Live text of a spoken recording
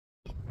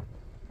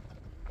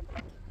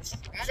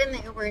got in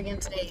the Uber again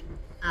today.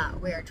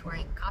 We are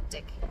touring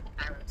Coptic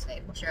Cairo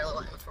today. We'll share a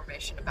little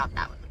information about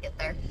that when we get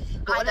there.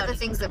 But one of the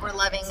things that we're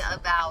loving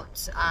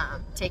about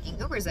taking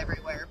Ubers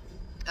everywhere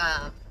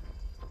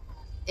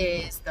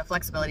is the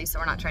flexibility. So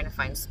we're not trying to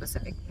find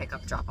specific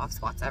pickup drop-off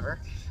spots ever,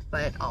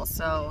 but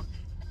also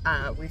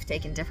we've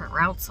taken different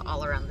routes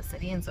all around the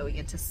city, and so we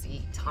get to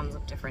see tons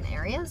of different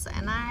areas,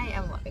 and I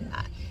am loving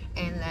that.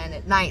 And then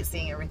at night,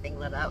 seeing everything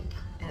lit up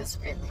has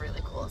been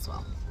really cool as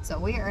well. So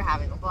we are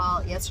having a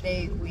ball.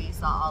 Yesterday we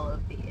saw all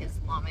of the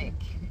Islamic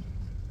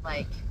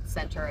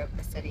center of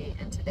the city,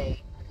 and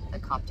today the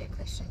Coptic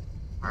Christian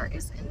part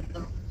is in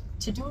the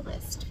to-do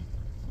list.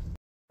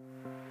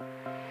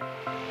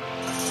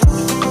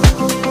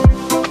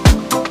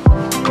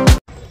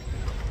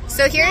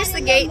 So here's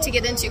the gate to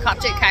get into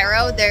Coptic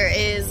Cairo. There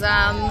is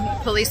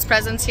police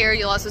presence here.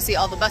 You'll also see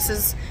all the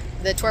buses,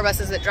 the tour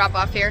buses that drop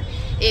off here.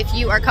 If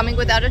you are coming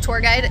without a tour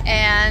guide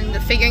and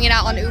figuring it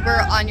out on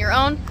Uber on your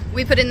own,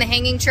 we put in the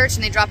hanging church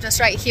and they dropped us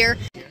right here.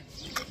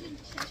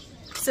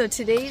 So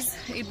today's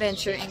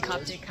adventure in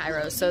Coptic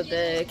Cairo. So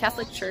the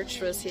Catholic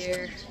Church was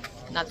here,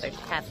 not the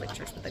Catholic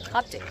Church, but the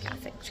Coptic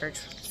Catholic Church,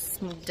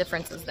 some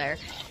differences there,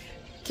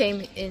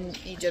 came in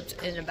Egypt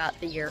in about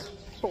the year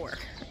 4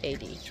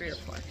 AD, 3 or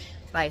 4,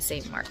 by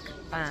St. Mark.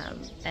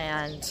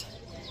 And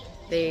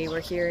they were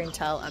here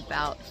until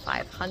about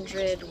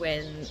 500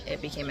 when it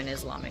became an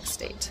Islamic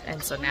state.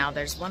 And so now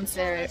there's one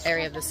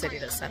area of the city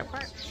that's set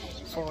apart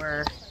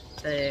for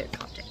the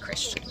Coptic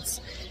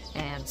Christians.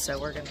 And so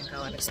we're gonna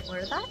go and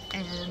explore that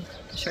and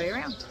show you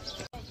around.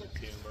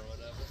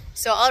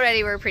 So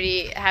already we're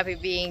pretty happy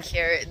being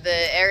here.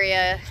 The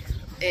area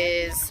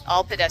is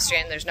all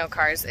pedestrian, there's no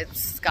cars,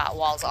 it's got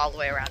walls all the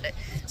way around it.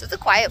 So it's a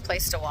quiet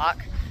place to walk.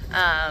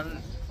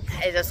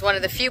 It is one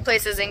of the few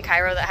places in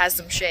Cairo that has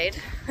some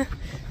shade,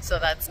 so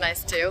that's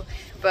nice too.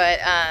 But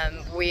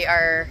we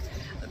are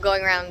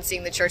going around and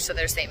seeing the church. So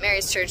there's St.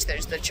 Mary's Church,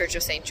 there's the Church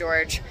of St.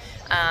 George,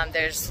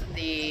 there's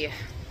the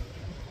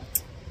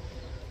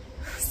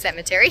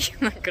cemetery,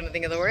 I'm not gonna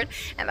think of the word,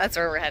 and that's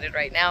where we're headed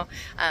right now.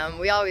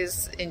 We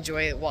always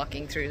enjoy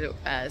walking through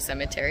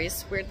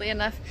cemeteries, weirdly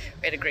enough.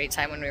 We had a great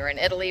time when we were in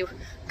Italy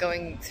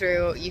going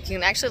through. You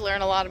can actually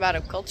learn a lot about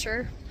a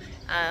culture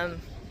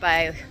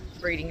by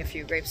reading a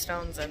few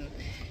gravestones and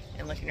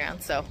looking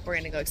around. So we're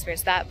gonna go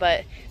experience that,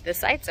 but the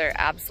sights are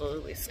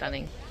absolutely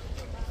stunning.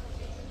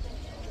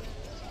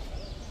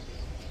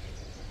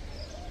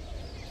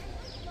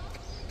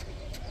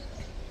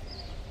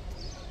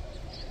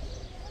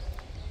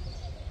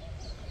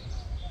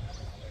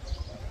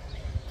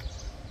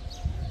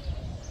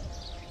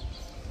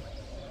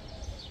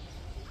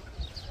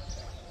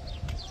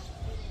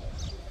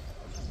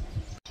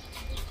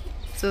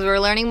 So as we're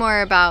learning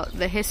more about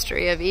the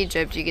history of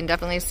Egypt, you can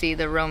definitely see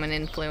the Roman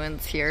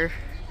influence here,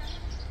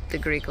 the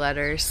Greek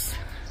letters.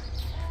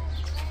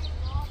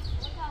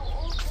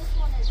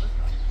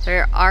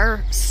 There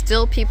are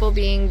still people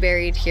being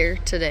buried here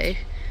today.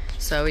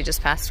 So we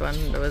just passed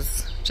one that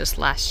was just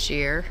last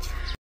year.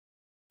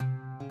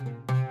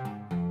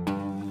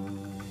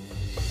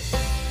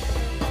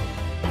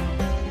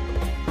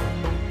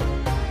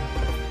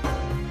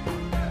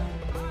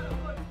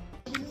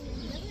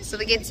 So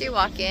the gates you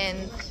walk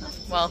in,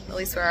 well, at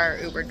least where our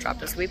Uber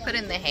dropped us, we put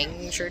in the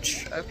hanging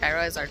church of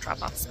Cairo as our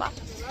drop-off spot.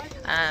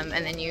 And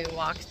then you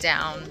walk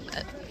down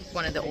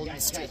one of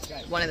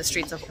the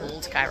streets of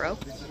Old Cairo.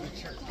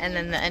 And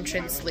then the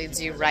entrance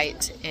leads you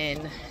right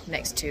in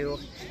next to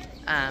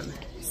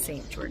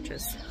St.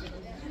 George's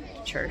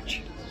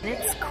Church. And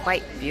it's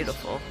quite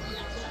beautiful.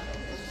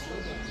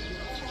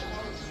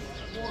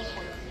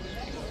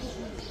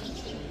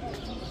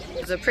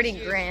 It's a pretty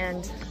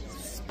grand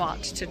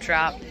spot to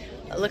drop.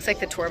 It looks like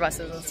the tour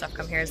buses and stuff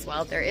come here as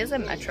well. There is a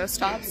metro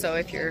stop, so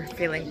if you're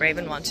feeling brave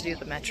and want to do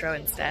the metro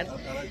instead,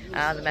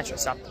 the metro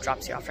stop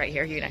drops you off right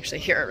here. You can actually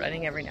hear it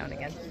running every now and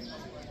again.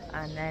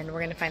 And then we're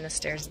going to find the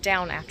stairs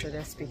down after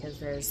this because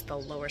there's the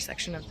lower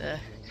section of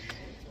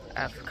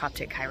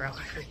Coptic Cairo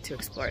to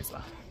explore as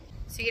well.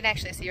 So you can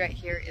actually see right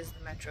here is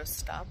the metro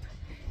stop.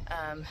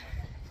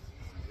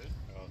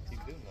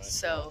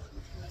 So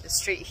the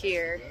street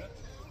here,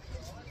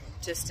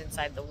 just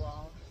inside the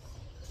wall,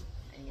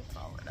 and you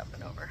follow it up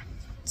and over.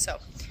 So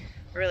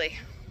really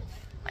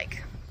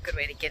good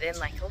way to get in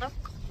like a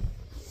local,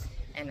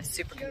 and a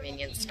super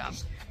convenient stop.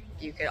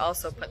 You could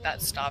also put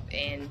that stop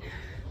in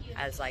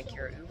as like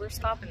your Uber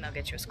stop, and they'll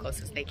get you as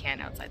close as they can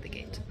outside the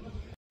gate.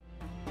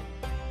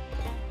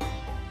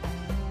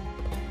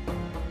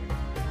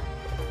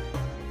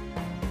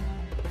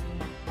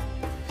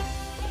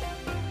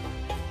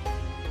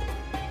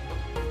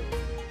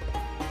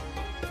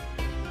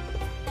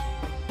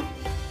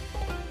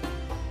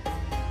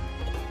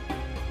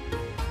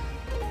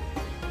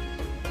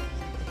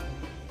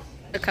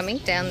 So coming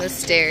down the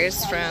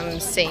stairs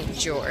from St.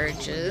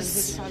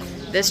 George's,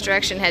 this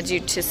direction heads you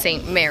to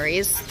St.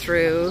 Mary's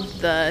through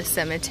the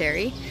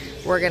cemetery.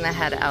 We're gonna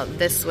head out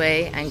this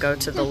way and go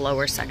to the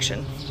lower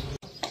section.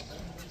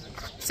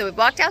 So we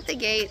walked out the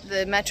gate,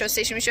 the metro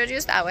station we showed you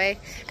is that way,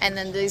 and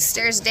then these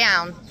stairs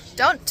down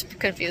don't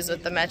confuse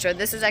with the metro.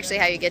 This is actually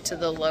how you get to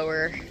the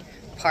lower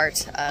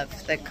part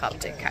of the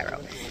Coptic Cairo.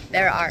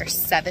 There are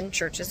 7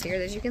 churches here,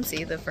 as you can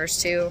see. The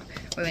first 2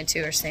 we went to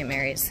are St.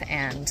 Mary's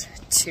and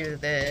to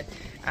the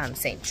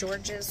St.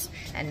 George's,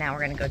 and now we're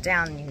going to go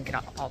down and you can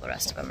get all the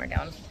rest of them are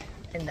down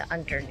in the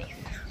underneath.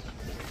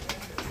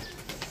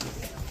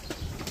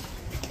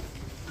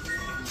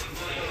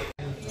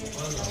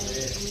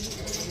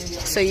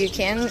 So you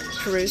can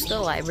peruse the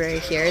library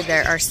here.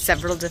 There are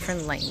several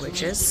different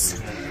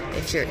languages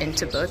if you're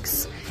into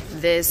books.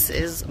 This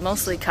is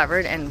mostly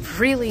covered and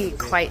really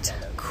quite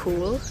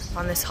cool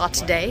on this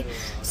hot day,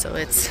 so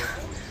it's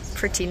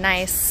pretty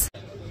nice.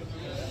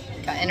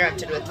 Got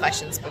interrupted with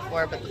questions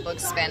before, but the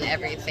books span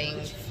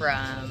everything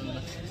from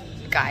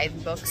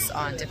guidebooks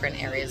on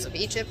different areas of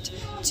Egypt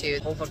to a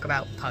whole book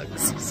about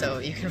pugs, so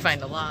you can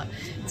find a lot.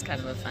 It's kind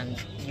of a fun,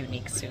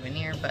 unique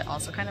souvenir, but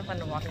also kind of fun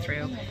to walk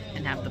through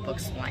and have the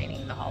books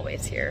lining the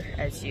hallways here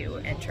as you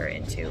enter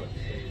into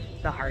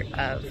the heart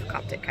of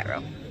Coptic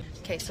Cairo.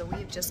 Okay, so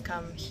we've just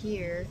come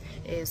here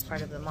is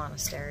part of the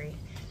monastery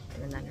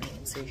and then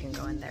underneath, so you can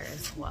go in there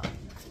as well.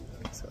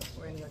 So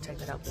we're gonna go check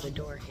that out, but the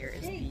door here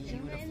is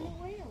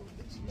beautiful.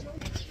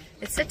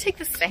 It said take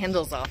the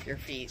sandals off your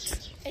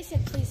feet. It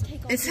said please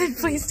take off. It said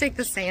please take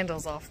the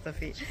sandals off the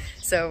feet.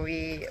 So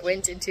we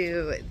went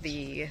into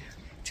the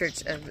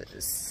Church of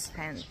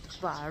St.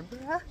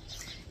 Barbara.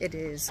 It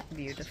is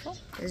beautiful,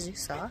 as you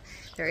saw.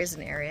 There is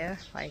an area,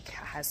 like,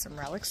 has some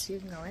relics you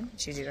can go in,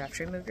 but you do have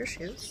to remove your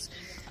shoes.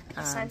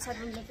 The sign said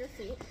remove your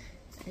feet.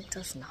 It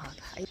does not.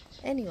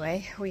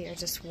 Anyway, we are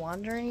just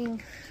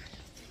wandering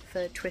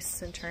the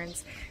twists and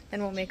turns.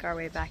 Then we'll make our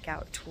way back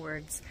out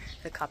towards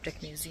the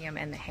Coptic Museum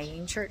and the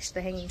Hanging Church.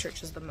 The Hanging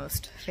Church is the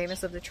most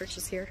famous of the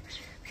churches here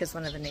because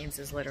one of the names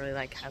is literally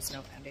like has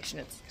no foundation.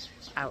 It's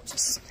out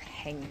just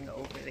hanging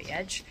over the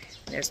edge.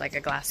 And there's like a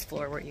glass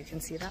floor where you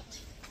can see that.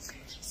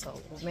 So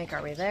we'll make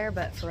our way there,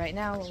 but for right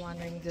now we're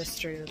wandering just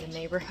through the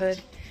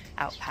neighborhood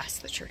out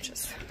past the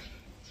churches.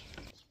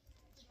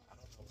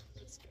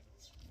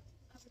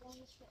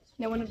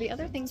 Now, one of the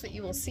other things that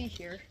you will see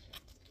here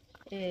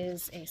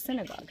is a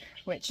synagogue,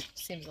 which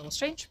seems a little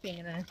strange being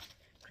in a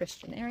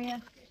Christian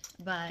area,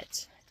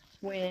 but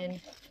when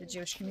the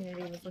Jewish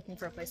community was looking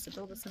for a place to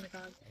build a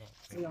synagogue,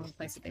 it's the only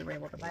place that they were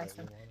able to buy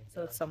some,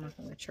 so someone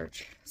from the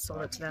church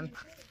sold it to them.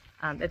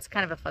 It's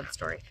kind of a fun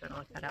story if you want to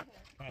look that up.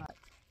 But,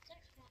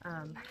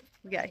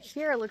 yeah,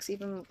 here it looks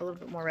even a little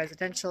bit more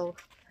residential.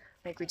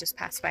 I think we just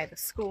passed by the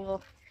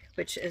school,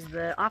 which is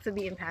the off the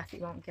beaten path you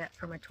won't get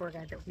from a tour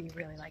guide that we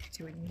really like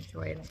to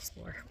enjoy and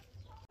explore.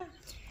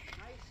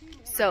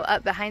 So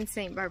up behind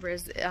St.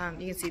 Barbara's, you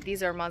can see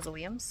these are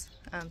mausoleums.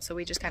 So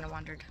we just kind of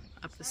wandered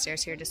up the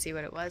stairs here to see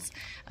what it was.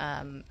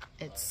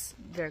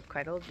 They're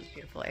quite old,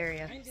 beautiful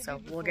area. So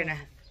we're gonna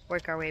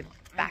work our way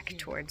back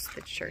towards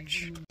the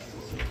church.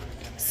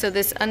 So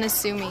this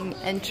unassuming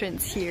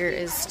entrance here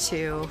is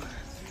to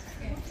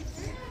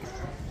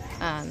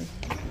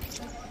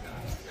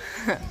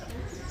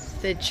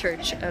the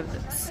Church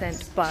of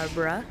St.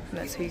 Barbara.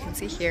 That's who you can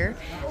see here.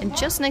 And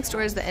just next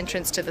door is the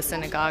entrance to the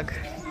synagogue.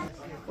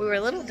 We were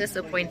a little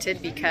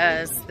disappointed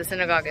because the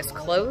synagogue is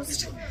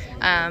closed.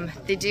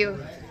 They do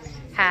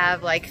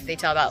have, like, they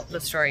tell about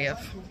the story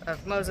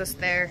of Moses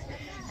there,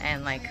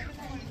 and like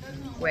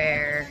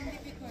where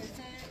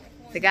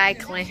the guy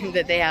claimed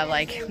that they have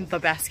like the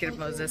basket of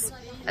Moses.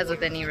 As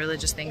with any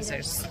religious things,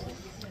 there's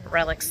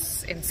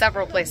relics in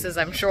several places,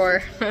 I'm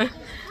sure.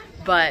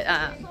 But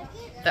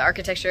the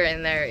architecture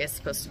in there is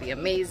supposed to be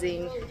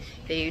amazing.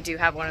 They do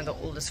have one of the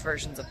oldest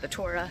versions of the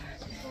Torah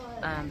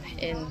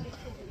in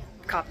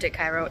Coptic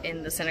Cairo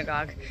in the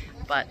synagogue,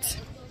 but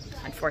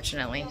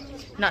unfortunately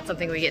not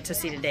something we get to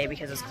see today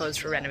because it's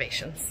closed for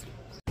renovations.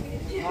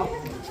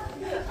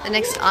 The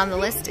next on the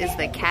list is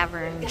the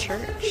Cavern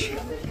Church,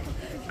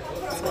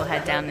 so we'll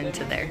head down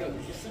into there.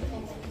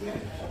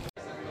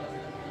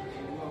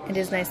 It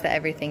is nice that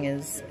everything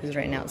is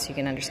written out so you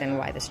can understand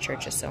why this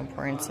church is so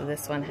important. So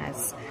this one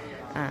has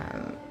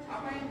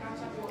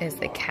is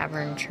the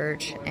Cavern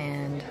Church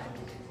and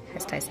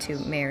has ties to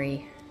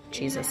Mary,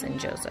 Jesus, and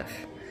Joseph,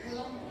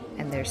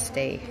 and their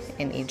stay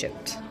in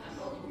Egypt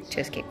to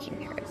escape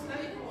King Herod.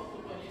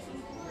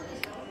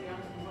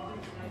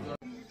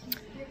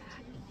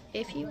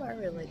 If you are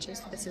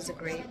religious, this is a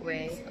great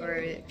way, or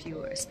if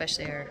you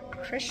especially are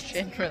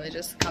Christian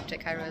religious,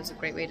 Coptic Cairo is a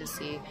great way to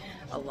see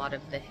a lot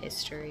of the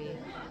history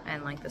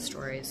and like the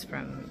stories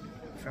from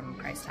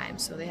Christ's time.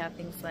 So they have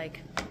things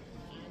like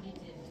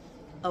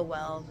a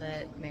well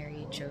that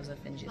Mary, Joseph,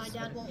 and Jesus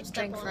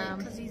drank from.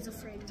 Because he's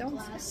afraid of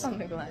Don't step on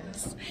the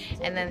glass.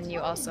 And then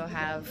you also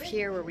have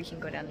here where we can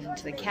go down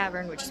into the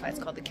cavern, which is why it's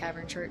called the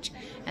Cavern Church,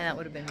 and that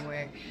would have been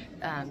where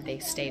they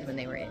stayed when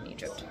they were in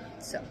Egypt.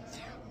 So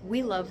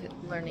we love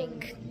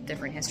learning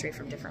different history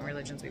from different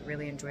religions. We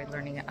really enjoyed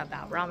learning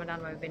about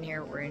Ramadan when we've been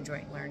here. We're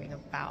enjoying learning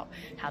about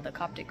how the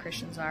Coptic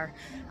Christians are.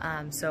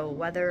 So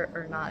whether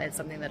or not it's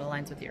something that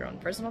aligns with your own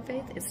personal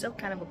faith, it's still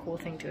kind of a cool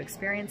thing to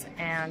experience,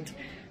 and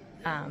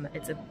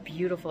it's a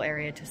beautiful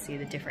area to see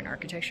the different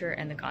architecture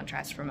and the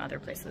contrast from other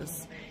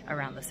places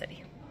around the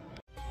city.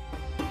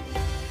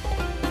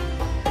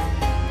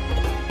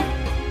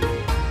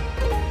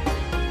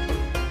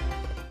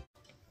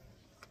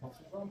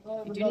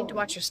 do need to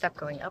watch your step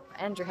going up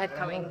and your head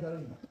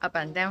coming up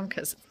and down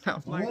because it's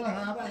not marked.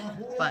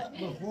 But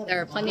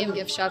there are plenty of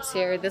gift shops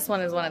here. This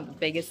one is one of the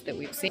biggest that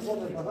we've seen.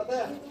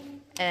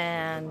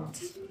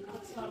 And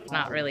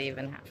not really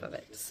even half of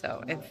it.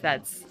 So if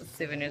that's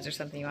souvenirs or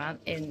something you want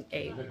in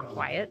a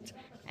quiet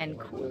and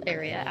cool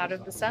area out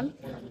of the sun,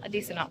 a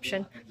decent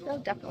option, though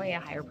definitely a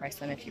higher price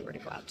than if you were to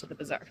go out to the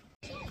bazaar.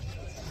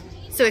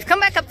 So we've come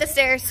back up the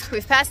stairs,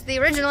 we've passed the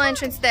original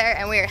entrance there,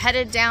 and we are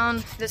headed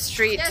down the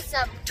street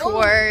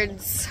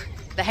towards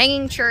the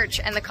Hanging Church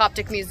and the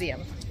Coptic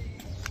Museum.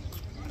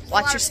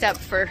 Watch your step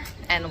for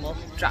animal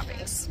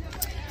droppings.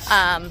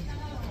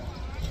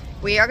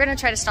 We are gonna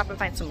try to stop and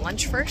find some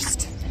lunch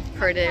first.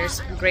 Heard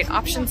there's great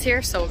options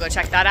here, so we'll go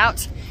check that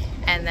out,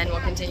 and then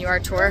we'll continue our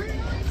tour.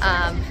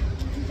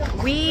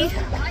 We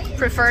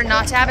prefer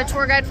not to have a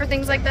tour guide for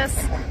things like this,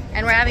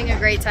 and we're having a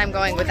great time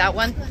going without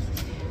one.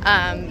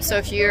 So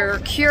if you're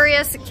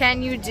curious,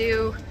 can you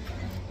do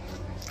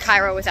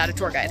Cairo without a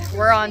tour guide?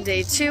 We're on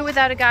day 2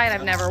 without a guide.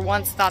 I've never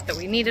once thought that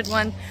we needed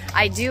one.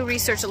 I do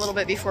research a little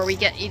bit before we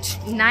get each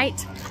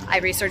night. I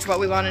research what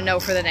we want to know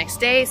for the next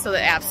day so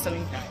that I have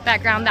some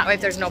background. That way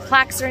if there's no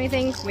plaques or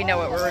anything, we know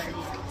what we're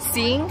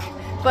seeing.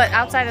 But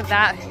outside of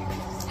that,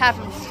 half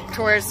of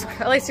tours,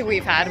 at least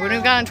we've had, when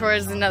we've gone on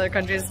tours in other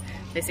countries,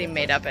 they seem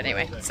made up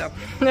anyway, so.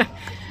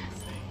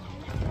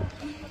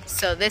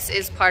 So this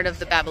is part of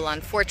the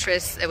Babylon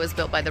fortress. It was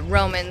built by the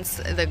Romans.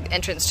 The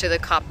entrance to the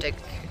Coptic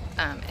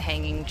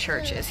Hanging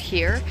Church is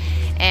here,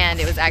 and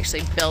it was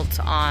actually built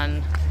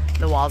on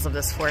the walls of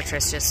this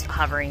fortress, just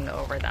hovering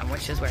over them,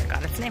 which is where it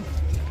got its name.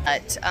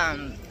 But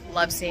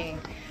love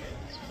seeing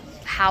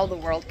how the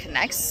world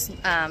connects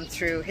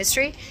through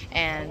history,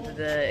 and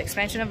the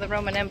expansion of the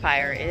Roman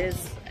Empire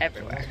is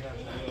everywhere.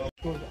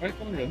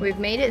 We've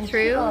made it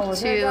through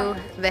to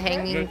the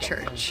Hanging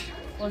Church.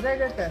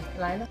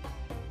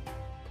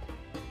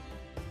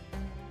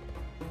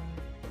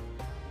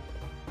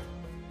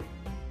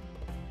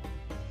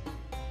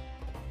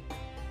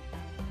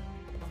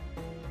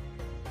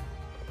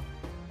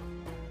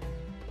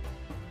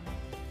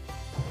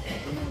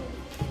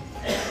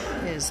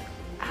 It is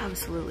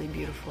absolutely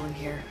beautiful in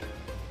here.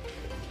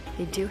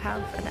 They do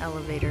have an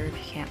elevator if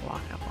you can't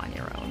walk up on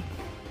your own.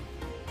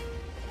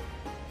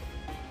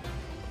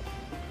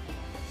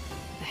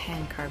 The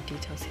hand-carved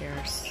details here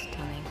are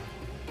stunning.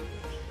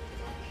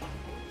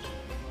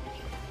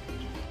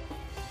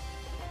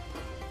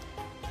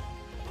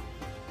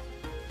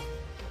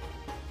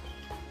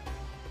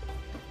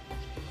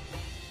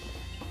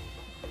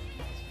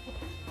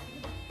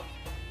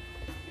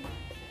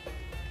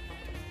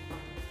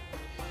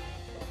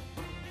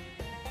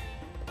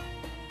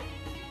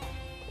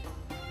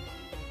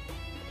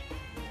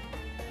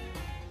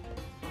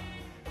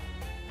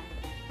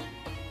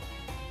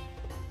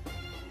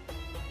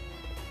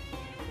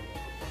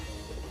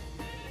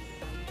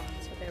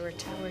 There were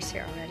towers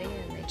here already,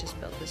 and they just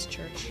built this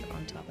church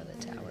on top of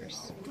the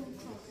towers.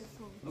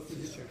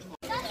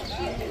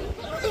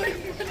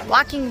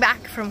 Walking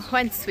back from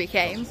whence we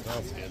came,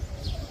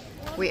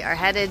 we are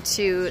headed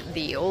to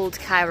the Old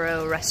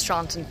Cairo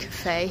restaurant and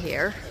cafe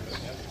here,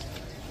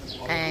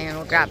 and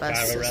we'll grab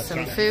us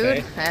some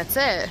food. That's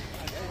it.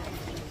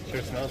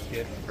 Sure smells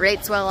good.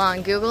 Rates well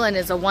on Google and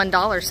is a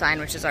 $1 sign,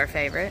 which is our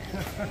favorite.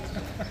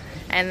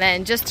 And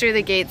then just through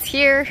the gates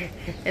here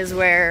is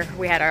where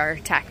we had our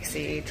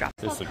taxi drop.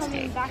 This looks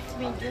good. Back to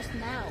me just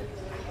now.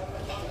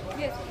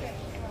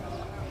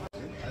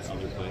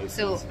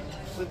 So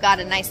we've got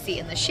a nice seat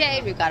in the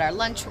shade. We've got our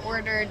lunch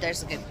ordered.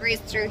 There's a good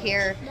breeze through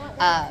here.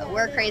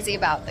 We're crazy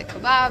about the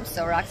kebabs,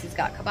 so Roxy's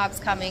got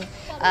kebabs coming.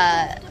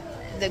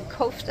 The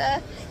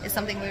kofta is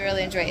something we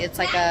really enjoy. It's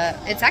like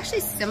it's actually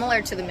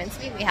similar to the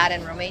mincemeat we had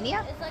in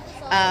Romania.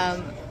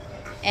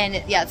 And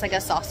it's like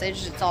a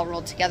sausage. It's all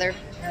rolled together,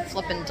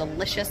 flippin'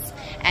 delicious.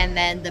 And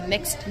then the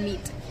mixed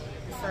meat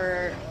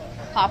for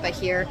Papa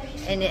here,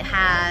 and it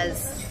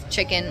has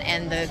chicken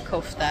and the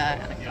kofta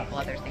and a couple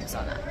other things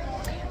on that.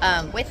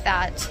 With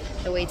that,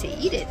 the way to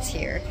eat it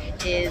here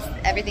is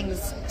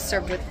everything's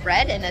served with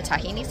bread and a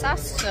tahini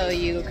sauce. So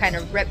you kind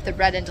of rip the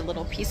bread into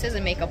little pieces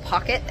and make a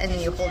pocket, and then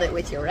you hold it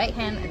with your right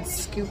hand and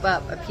scoop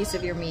up a piece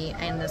of your meat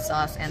and the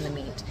sauce and the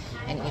meat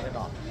and eat it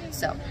all.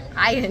 So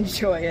I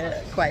enjoy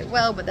it quite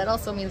well, but that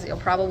also means you'll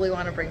probably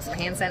want to bring some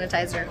hand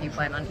sanitizer if you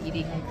plan on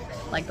eating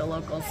like the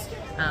locals.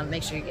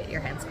 Make sure you get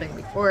your hands clean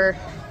before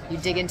you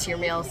dig into your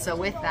meals. So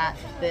with that,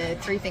 the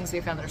 3 things we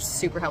found that are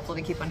super helpful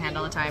to keep on hand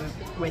all the time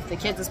with the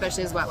kids,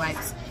 especially, is wet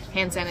wipes,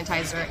 hand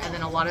sanitizer, and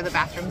then a lot of the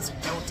bathrooms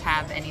don't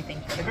have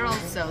anything for the girls,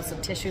 so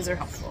some tissues are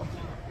helpful.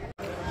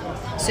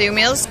 So your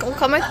meals will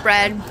come with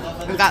bread.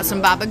 We've got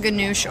some baba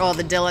ganoush. Oh,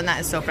 the dill in that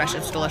is so fresh,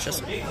 it's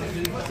delicious.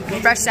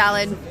 Fresh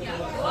salad.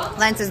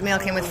 Lance's meal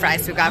came with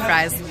fries, so we've got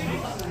fries.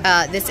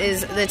 This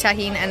is the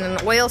tahine and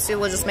an oil, so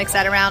we'll just mix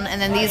that around.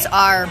 And then these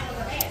are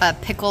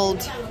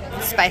pickled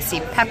spicy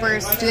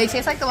peppers. Do they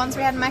taste like the ones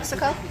we had in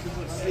Mexico?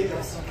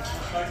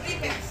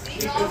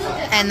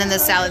 And then the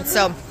salad.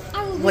 So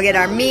we'll get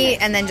our meat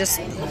and then just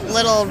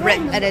little rip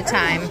at a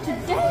time.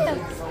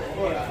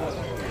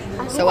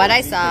 So what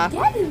I saw,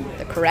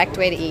 the correct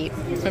way to eat.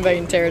 If I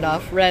can tear it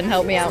off. Ren,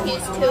 help me out.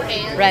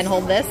 Ren,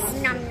 hold this.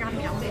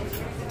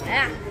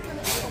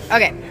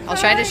 Okay, I'll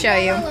try to show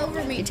you.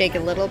 You take a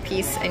little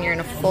piece and you're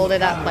gonna fold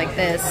it up like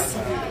this.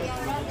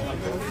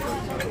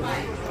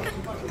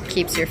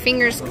 Keeps your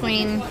fingers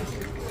clean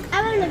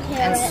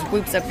and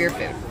swoops up your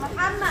food.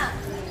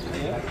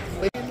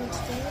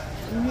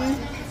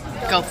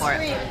 Go for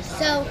it.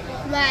 So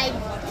my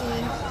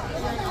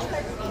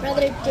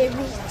brother did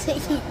me to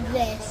eat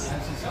this.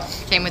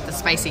 Came with the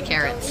spicy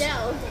carrots.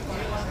 No.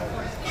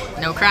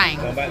 No crying.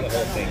 Don't bite the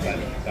whole thing,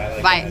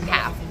 but Bite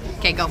half.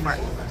 Okay, go for it.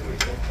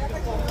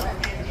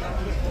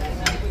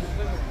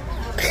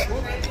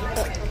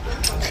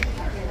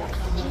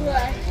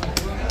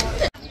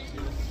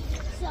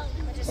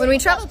 When we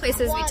travel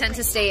places, we tend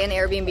to stay in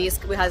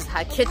Airbnbs which has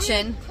a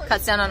kitchen,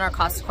 cuts down on our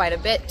costs quite a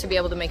bit to be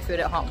able to make food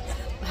at home.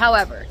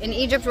 However, in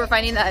Egypt, we're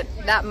finding that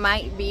that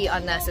might be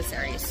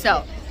unnecessary.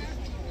 So,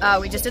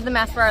 we just did the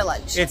math for our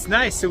lunch. it's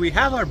nice. So we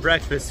have our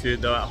breakfast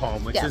food though at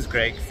home, which Yeah. is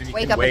great because you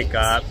Wake can up wake and eat.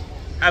 up,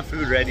 have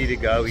food ready to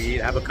go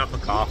eat, have a cup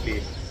of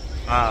coffee.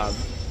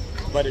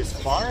 But as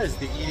far as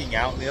the eating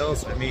out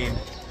meals, I mean,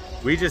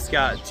 we just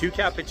got 2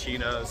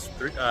 cappuccinos,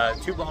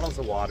 2 bottles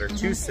of water,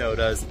 2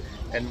 sodas,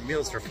 and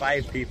meals for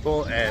 5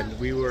 people, and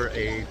we were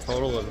a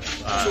total of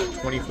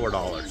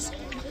 $24.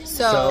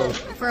 So,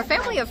 for a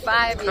family of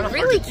 5, you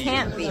really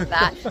can't beat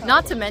that.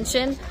 Not to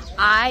mention,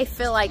 I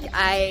feel like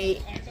I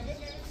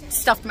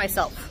stuffed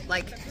myself.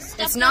 Like,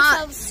 it's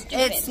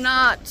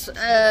not,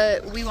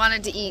 we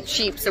wanted to eat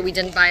cheap, so we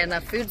didn't buy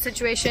enough food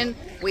situation.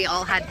 We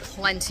all had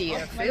plenty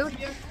of food.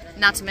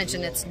 Not to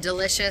mention, it's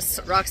delicious.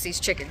 Roxy's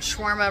chicken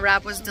shawarma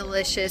wrap was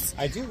delicious.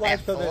 I do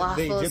like though that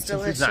the Egyptian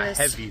food's not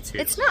heavy too.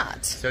 It's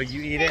not. So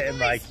you eat it and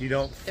like you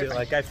don't feel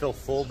like I feel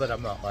full, but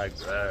I'm not like.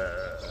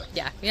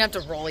 Yeah, you don't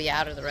have to roll you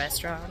out of the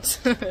restaurant.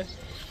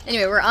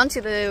 Anyway, we're on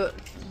to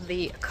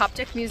the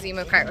Coptic Museum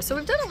of Cairo. So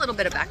we've done a little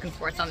bit of back and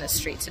forth on this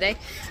street today.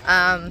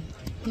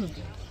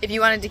 If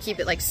you wanted to keep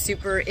it like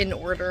super in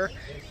order,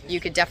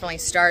 you could definitely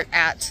start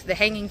at the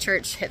Hanging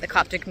Church, hit the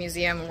Coptic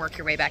Museum, and work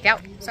your way back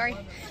out. Sorry,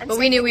 but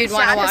we knew we'd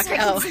want to walk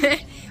out.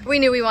 We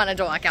knew we wanted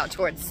to walk out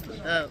towards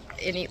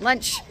and eat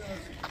lunch,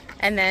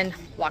 and then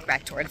walk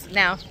back towards.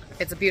 Now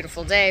it's a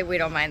beautiful day. We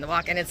don't mind the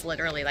walk, and it's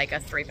literally like a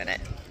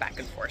 3-minute back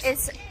and forth.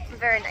 It's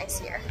very nice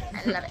here.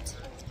 I love it.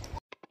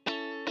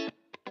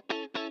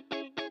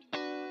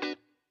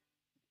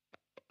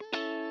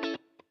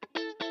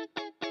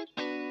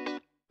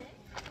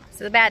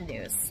 So the bad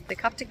news, the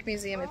Coptic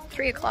Museum, it's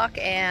 3 o'clock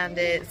and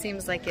it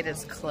seems like it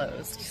is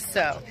closed.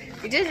 So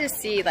we did just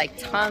see like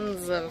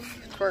tons of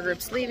tour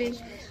groups leaving,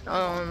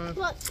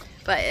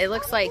 but it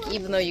looks like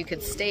even though you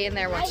could stay in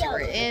there once you were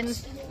in,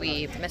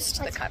 we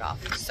missed the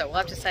cutoff. So we'll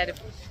have to decide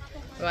if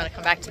we want to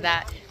come back to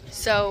that.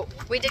 So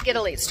we did get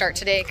a late start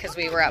today because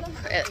we were up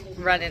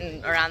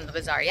running around the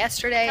bazaar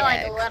yesterday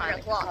at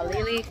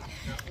Khalili,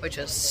 which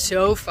was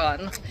so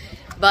fun.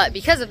 But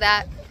because of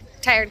that,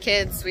 tired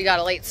kids, we got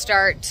a late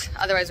start.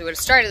 Otherwise we would have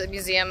started at the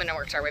museum and then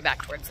worked our way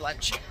back towards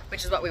lunch,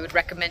 which is what we would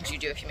recommend you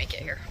do if you make it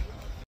here.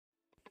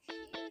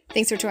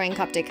 Thanks for touring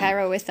Coptic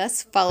Cairo with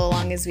us. Follow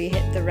along as we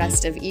hit the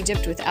rest of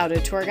Egypt without a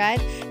tour guide,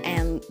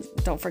 and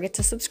don't forget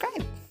to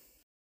subscribe.